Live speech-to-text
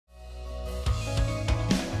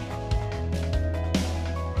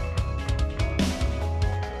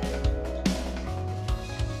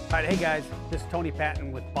Alright, hey guys, this is Tony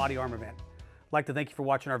Patton with BodyArmorVent. I'd like to thank you for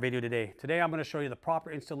watching our video today. Today I'm going to show you the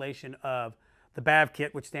proper installation of the BAV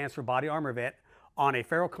kit, which stands for BodyArmorVent, on a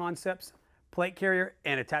Faro Concepts plate carrier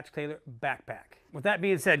and attached trailer backpack. With that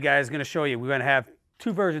being said, guys, I'm going to show you, we're going to have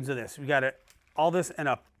two versions of this. We got all this in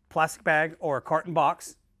a plastic bag or a carton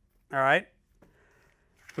box, alright,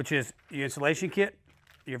 which is your installation kit,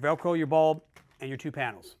 your Velcro, your bulb, and your two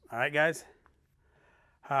panels. Alright guys?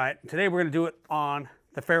 Alright, today we're going to do it on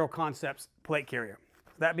the Faro Concepts plate carrier.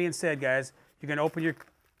 That being said, guys, you're going to open your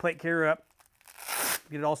plate carrier up,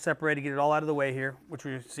 get it all separated, get it all out of the way here, which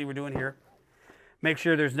we see we're doing here. Make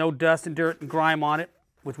sure there's no dust and dirt and grime on it,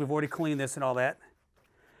 which we've already cleaned this and all that.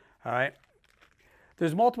 All right.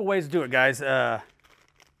 There's multiple ways to do it, guys.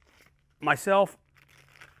 Myself,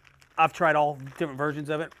 I've tried all different versions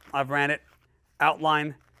of it. I've ran it,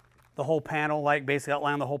 outline the whole panel, like basically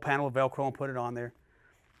outline the whole panel with Velcro and put it on there.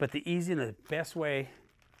 But the easy and the best way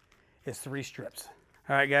is 3 strips.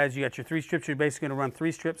 All right, guys, you got your 3 strips. You're basically going to run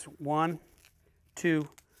 3 strips. 1, 2,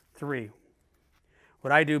 3.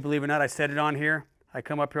 What I do, believe it or not, I set it on here. I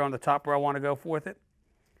come up here on the top where I want to go with it,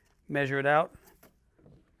 measure it out,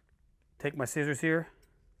 take my scissors here,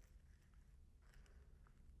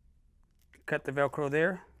 cut the Velcro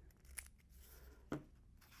there,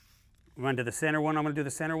 run to the center one. I'm going to do the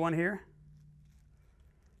center one here.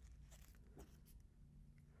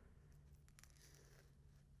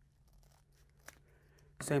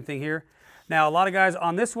 Same thing here. Now, a lot of guys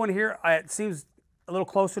on this one here, it seems a little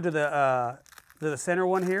closer to the center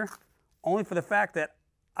one here, only for the fact that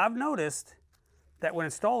I've noticed that when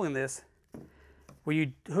installing this, where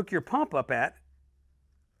you hook your pump up at,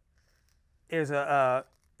 is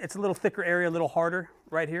it's a little thicker area, a little harder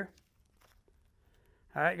right here.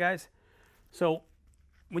 All right, guys. So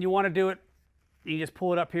when you want to do it, you just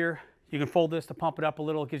pull it up here. You can fold this to pump it up a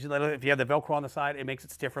little. It gives you, if you have the Velcro on the side, it makes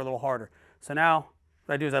it stiffer, a little harder. So now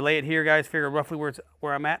what I do is I lay it here, guys. Figure roughly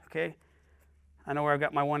where I'm at. Okay. I know where I've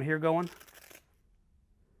got my one here going.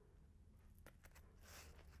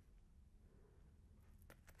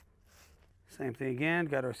 Same thing again,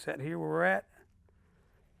 got our set here where we're at.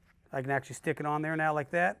 I can actually stick it on there now like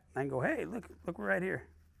that. I can go, hey, look we're right here.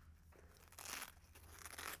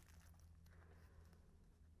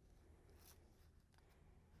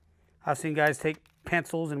 I've seen guys take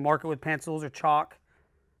pencils and mark it with pencils or chalk.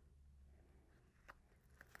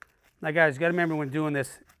 Now guys, you got to remember when doing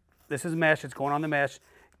this, this is mesh, it's going on the mesh.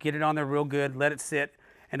 Get it on there real good, let it sit,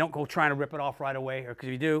 and don't go trying to rip it off right away, because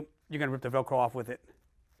if you do, you're going to rip the Velcro off with it.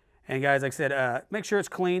 And guys, like I said, make sure it's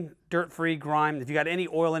clean, dirt-free, grime. If you got any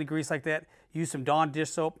oil, any grease like that, use some Dawn dish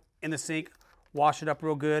soap in the sink, wash it up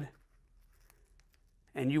real good,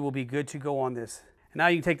 and you will be good to go on this. And now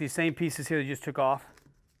you can take these same pieces here that you just took off.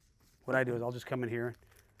 What I do is I'll just come in here,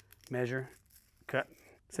 measure, cut.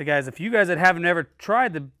 So guys, if you guys that haven't ever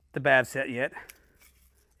tried the BAV set yet,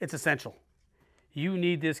 it's essential. You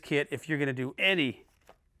need this kit if you're going to do any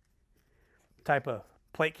type of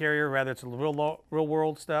plate carrier, whether it's real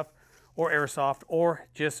world stuff or airsoft or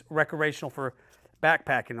just recreational for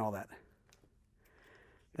backpacking and all that.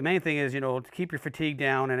 The main thing is, to keep your fatigue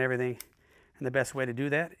down and everything, and the best way to do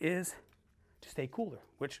that is to stay cooler,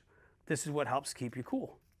 which this is what helps keep you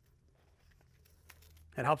cool.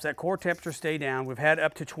 It helps that core temperature stay down. We've had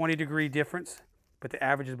up to 20-degree difference, but the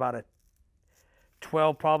average is about a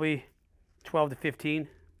 12, probably 12 to 15.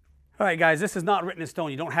 All right, guys, this is not written in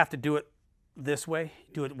stone. You don't have to do it this way.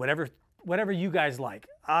 Do it whatever you guys like.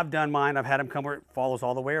 I've done mine. I've had them come where it follows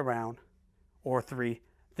all the way around, or 3.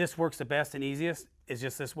 This works the best and easiest. It's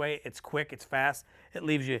just this way. It's quick. It's fast. It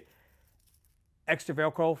leaves you extra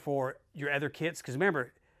Velcro for your other kits. Because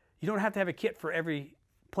remember, you don't have to have a kit for every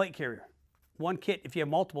plate carrier. One kit, if you have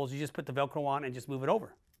multiples, you just put the Velcro on and just move it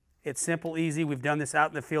over. It's simple, easy. We've done this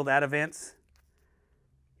out in the field at events.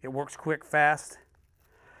 It works quick, fast.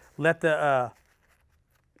 Let the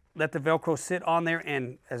Velcro sit on there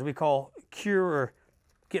and, as we call, cure or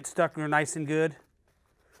get stuck nice and good.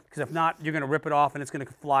 Because if not, you're going to rip it off and it's going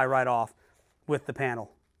to fly right off with the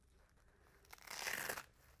panel.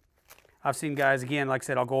 I've seen guys, again, like I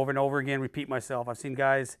said, I'll go over and over again, repeat myself. I've seen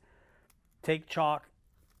guys take chalk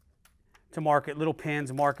to mark it, little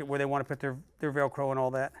pins, mark it where they want to put their Velcro and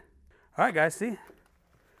all that. All right, guys, see?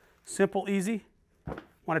 Simple, easy.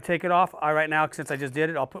 Want to take it off? Right now, since I just did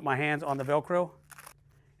it, I'll put my hands on the Velcro.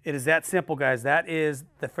 It is that simple, guys. That is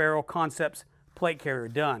the Faro Concepts plate carrier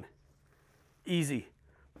done. Easy.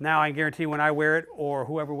 Now I guarantee when I wear it, or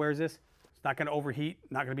whoever wears this, it's not going to overheat,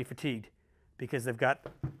 not going to be fatigued, because they've got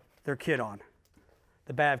their kit on,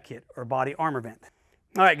 the BAV kit or BodyArmorVent.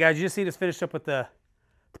 All right, guys, you just see this finished up with the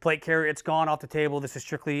plate carrier. It's gone off the table. This is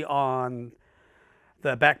strictly on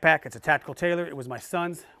the backpack. It's a tactical tailor. It was my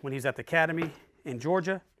son's when he's at the academy in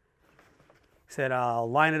Georgia. He said, I'll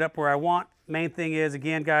line it up where I want. Main thing is,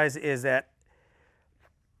 again, guys, is that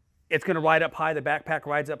it's going to ride up high. The backpack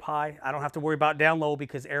rides up high. I don't have to worry about down low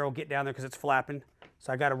because air will get down there because it's flapping.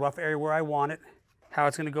 So I got a rough area where I want it, how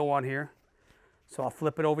it's going to go on here. So I'll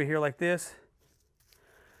flip it over here like this.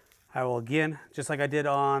 I will, again, just like I did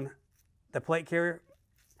on the plate carrier,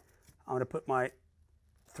 I'm going to put my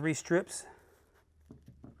 3 strips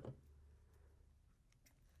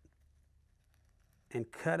and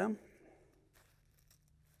cut them.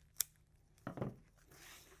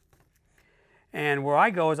 And where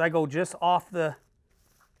I go is I go just off the, and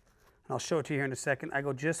I'll show it to you here in a second, I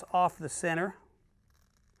go just off the center,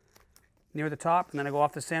 near the top, and then I go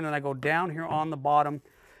off the center, and I go down here on the bottom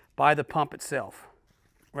by the pump itself.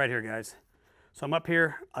 Right here, guys. So I'm up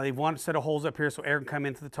here, I leave one set of holes up here so air can come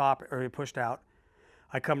into the top or be pushed out.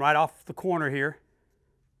 I come right off the corner here,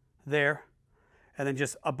 there, and then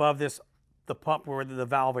just above this, the pump where the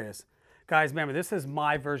valve is. Guys, remember, this is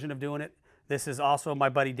my version of doing it. This is also my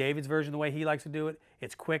buddy David's version, the way he likes to do it.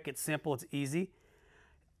 It's quick, it's simple, it's easy.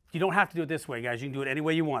 You don't have to do it this way, guys. You can do it any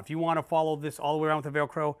way you want. If you want to follow this all the way around with the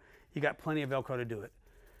Velcro, you got plenty of Velcro to do it.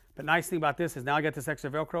 But nice thing about this is now I got this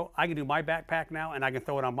extra Velcro, I can do my backpack now and I can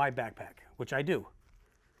throw it on my backpack, which I do.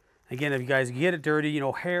 Again, if you guys get it dirty, you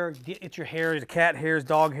know, hair, get your hair, the cat hairs,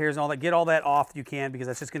 dog hairs, and all that, get all that off you can because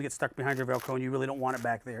that's just going to get stuck behind your Velcro and you really don't want it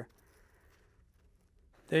back there.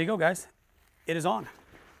 There you go, guys. It is on.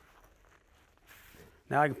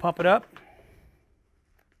 Now I can pump it up.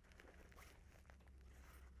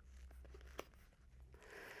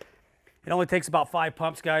 It only takes about 5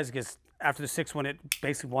 pumps, guys, because after the 6th one, it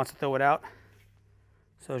basically wants to throw it out.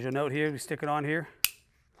 So as you'll note here, we stick it on here.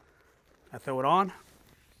 I throw it on.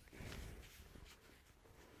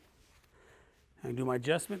 I can do my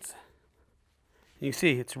adjustments. You can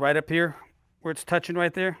see it's right up here where it's touching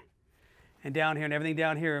right there. And down here, and everything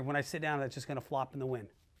down here, when I sit down, that's just going to flop in the wind.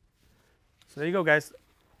 So there you go, guys.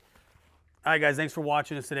 All right, guys, thanks for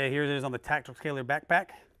watching us today. Here it is on the Tactical Tailor Backpack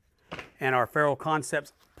and our Ferro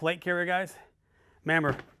Concepts plate carrier, guys.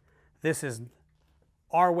 Remember, this is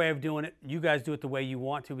our way of doing it. You guys do it the way you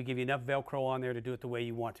want to. We give you enough Velcro on there to do it the way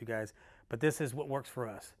you want to, guys. But this is what works for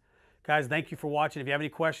us. Guys, thank you for watching. If you have any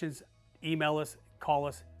questions, email us, call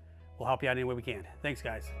us. We'll help you out any way we can. Thanks,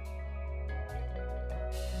 guys.